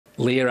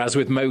Leah, as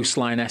with most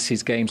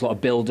Lionesses games, a lot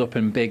of build-up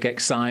and big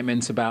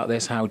excitement about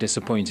this. How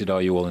disappointed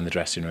are you all in the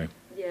dressing room?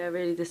 Yeah,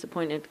 really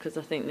disappointed because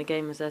I think the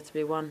game was there to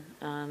be won.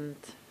 And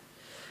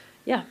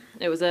yeah,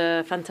 it was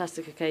a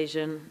fantastic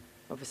occasion.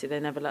 Obviously, they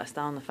never let us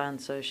down, the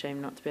fans, so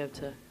shame not to be able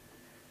to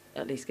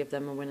at least give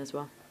them a win as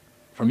well.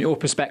 From your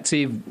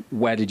perspective,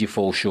 where did you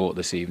fall short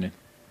this evening?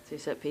 2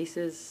 set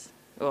pieces.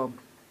 Well,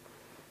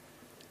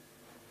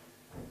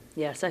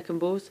 yeah, second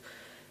balls.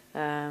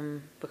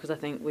 Because I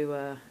think we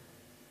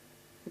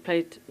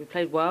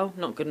played well,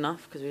 not good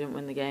enough because we didn't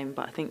win the game.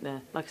 But I think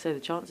like I say, the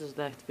chances are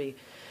there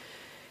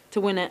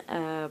to win it.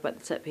 But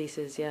the set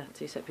pieces, yeah,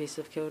 2 set pieces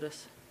have killed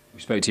us. We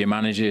spoke to your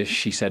manager.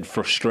 She said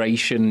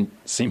frustration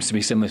seems to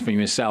be similar from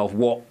yourself.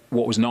 What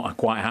was not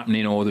quite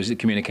happening, or was it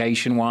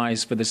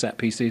communication-wise for the set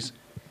pieces?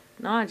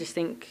 No, I just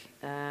think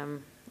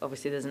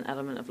obviously there's an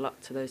element of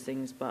luck to those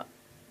things, but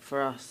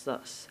for us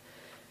that's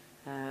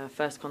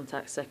first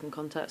contact, second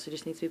contact. So we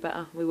just need to be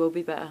better. We will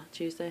be better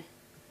Tuesday.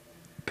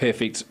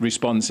 Perfect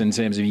response in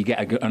terms of you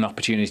get an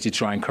opportunity to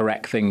try and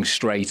correct things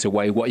straight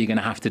away. What are you going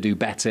to have to do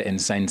better in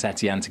Saint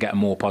Etienne to get a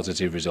more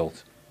positive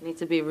result? Need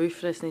to be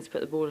ruthless, need to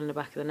put the ball in the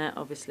back of the net,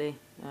 obviously.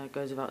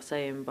 Goes without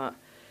saying, but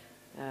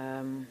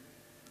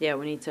yeah,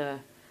 we need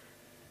to,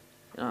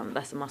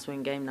 that's a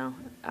must-win game now,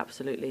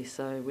 absolutely.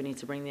 So we need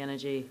to bring the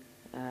energy,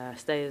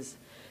 stay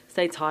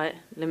tight,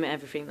 limit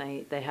everything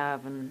they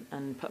have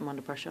and put them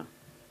under pressure.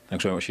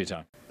 Thanks very much for your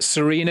time.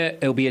 Sarina,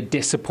 it'll be a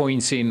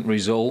disappointing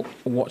result.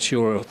 What's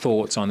your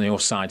thoughts on your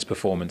side's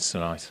performance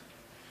tonight?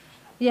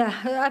 Yeah,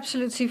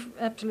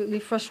 absolutely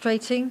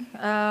frustrating.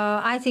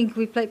 I think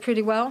we played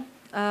pretty well.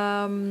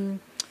 And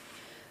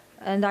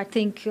I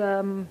think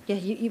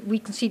we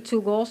can see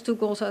 2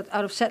 goals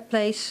out of set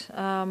plays,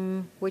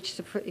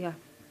 which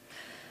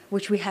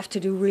we have to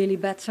do really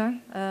better.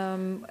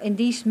 In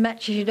these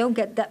matches, you don't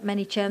get that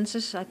many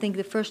chances. I think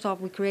the first half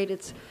we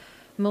created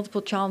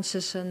multiple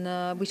chances and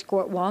we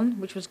scored 1,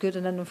 which was good,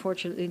 and then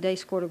unfortunately they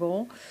scored a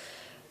goal.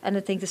 And I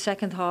think the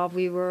second half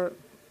we were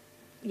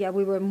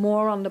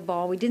more on the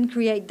ball. We didn't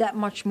create that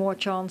much more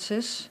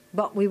chances,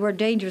 but we were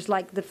dangerous.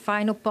 Like the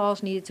final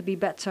pass needed to be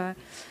better.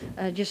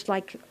 Just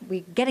like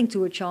we getting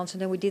to a chance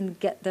and then we didn't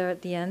get there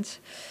at the end.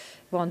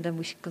 Well, and then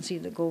we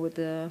conceded a goal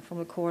from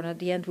the corner. At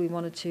the end, we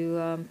wanted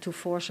to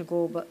force a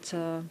goal, but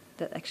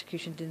that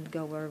execution didn't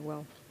go very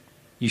well.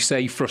 You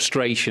say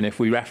frustration. If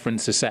we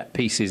reference the set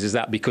pieces, is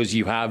that because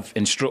you have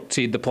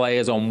instructed the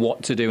players on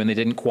what to do and they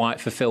didn't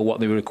quite fulfil what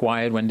they were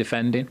required when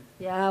defending?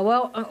 Yeah,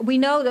 well, we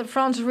know that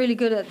France is really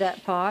good at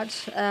that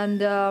part,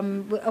 and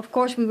of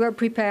course we were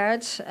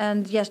prepared.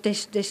 And yes, they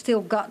still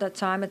got that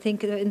time. I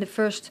think in the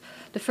first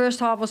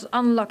half was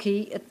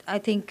unlucky. I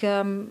think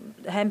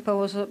Hempo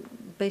was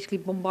basically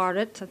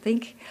bombarded. I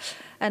think,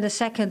 and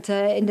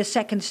in the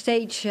second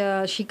stage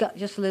she got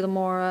just a little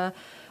more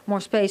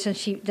space, and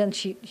she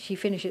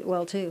finished it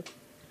well too.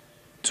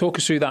 Talk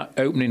us through that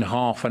opening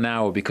half an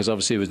hour, because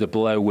obviously it was the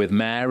blow with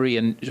Mary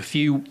and a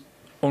few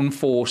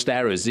unforced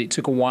errors. It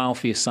took a while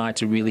for your side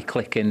to really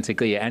click into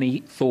gear. Any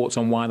thoughts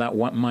on why that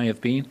may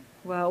have been?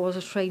 Well, it was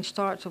a strange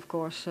start, of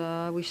course.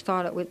 We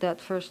started with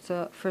that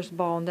first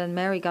ball, and then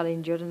Mary got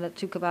injured, and that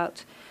took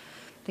about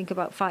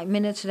 5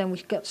 minutes. And then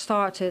we got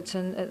started,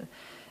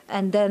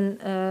 and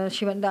then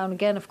she went down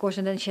again, of course,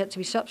 and then she had to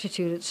be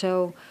substituted.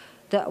 So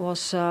that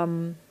was.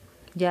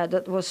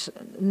 That was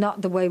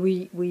not the way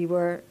we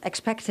were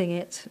expecting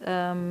it,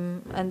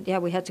 and yeah,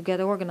 we had to get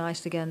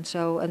organised again.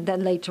 So, and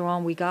then later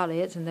on we got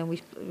it, and then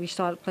we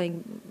started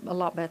playing a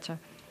lot better.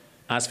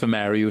 As for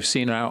Mary, you've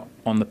seen her out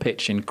on the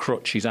pitch in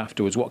crutches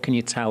afterwards. What can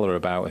you tell her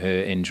about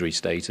her injury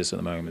status at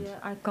the moment? Yeah,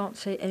 I can't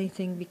say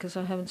anything because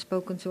I haven't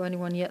spoken to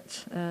anyone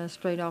yet.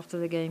 Straight after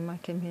the game, I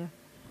came here.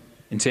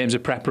 In terms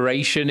of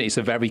preparation, it's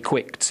a very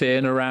quick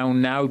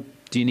turnaround now.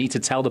 Do you need to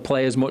tell the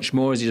players much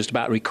more? Is it just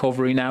about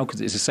recovery now because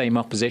it's the same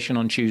opposition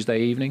on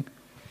Tuesday evening?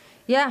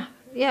 Yeah,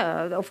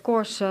 of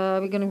course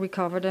we're going to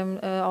recover them,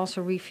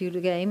 also review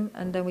the game,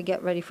 and then we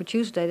get ready for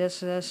Tuesday.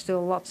 There's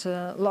still lots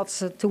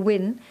to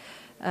win.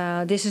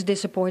 This is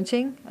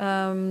disappointing,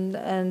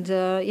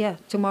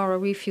 tomorrow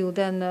review,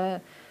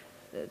 then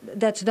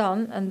that's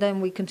done, and then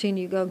we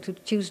continue going to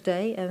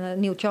Tuesday and a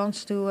new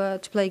chance to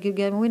play a good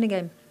game and win a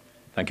game.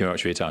 Thank you very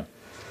much for your time.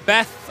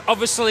 Beth,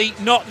 obviously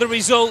not the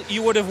result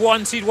you would have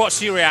wanted.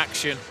 What's your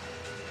reaction?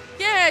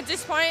 Yeah,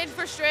 disappointed,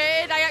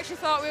 frustrated. I actually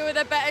thought we were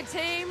the better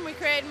team. We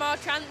created more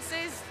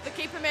chances. The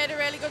keeper made a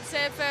really good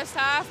save first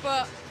half,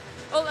 but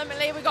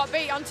ultimately we got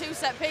beat on 2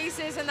 set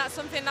pieces, and that's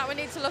something that we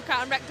need to look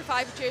at and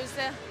rectify for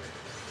Tuesday.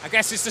 I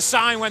guess it's the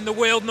sign when the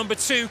world number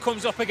 2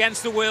 comes up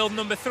against the world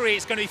number 3.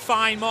 It's going to be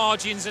fine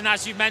margins, and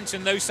as you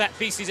mentioned, those set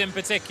pieces in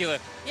particular.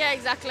 Yeah,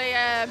 exactly.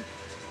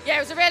 Yeah,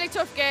 it was a really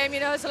tough game. You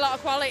know, there's a lot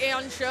of quality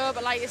on show,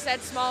 but like you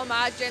said, small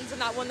margins, and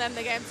that won them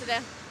the game today.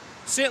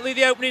 Certainly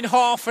the opening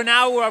half an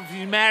hour of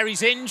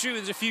Mary's injury,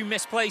 there's a few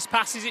misplaced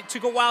passes. It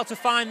took a while to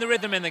find the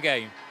rhythm in the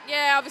game.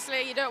 Yeah,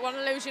 obviously you don't want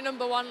to lose your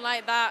number 1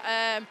 like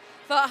that.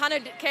 Thought Hannah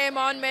came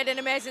on, made an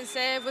amazing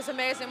save, was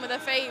amazing with her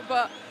feet,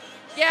 but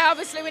yeah,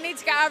 obviously we need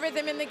to get our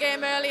rhythm in the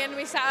game early, and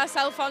we set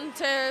ourselves on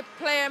to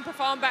play and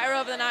perform better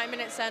over the 90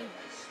 minutes then.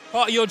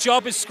 Part of your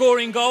job is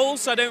scoring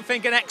goals. I don't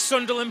think an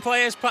ex-Sunderland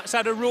player's perhaps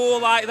had a roar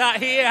like that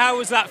here. How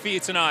was that for you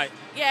tonight?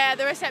 Yeah,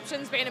 the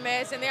reception's been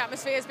amazing. The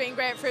atmosphere's been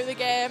great through the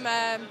game.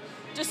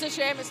 Just a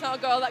shame it's not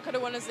a goal that could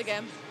have won us the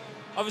game.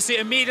 Obviously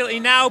immediately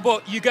now,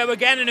 but you go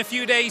again in a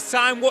few days'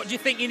 time. What do you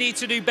think you need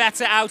to do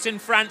better out in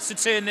France to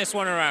turn this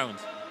one around?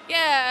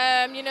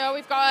 Yeah, you know,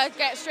 we've got to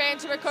get straight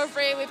into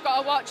recovery. We've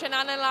got to watch and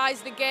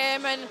analyse the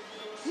game and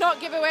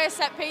not give away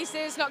set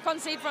pieces, not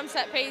concede from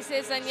set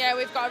pieces. And yeah,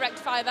 we've got to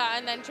rectify that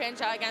and then change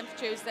that again for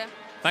Tuesday.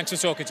 Thanks for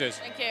talking to us.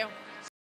 Thank you.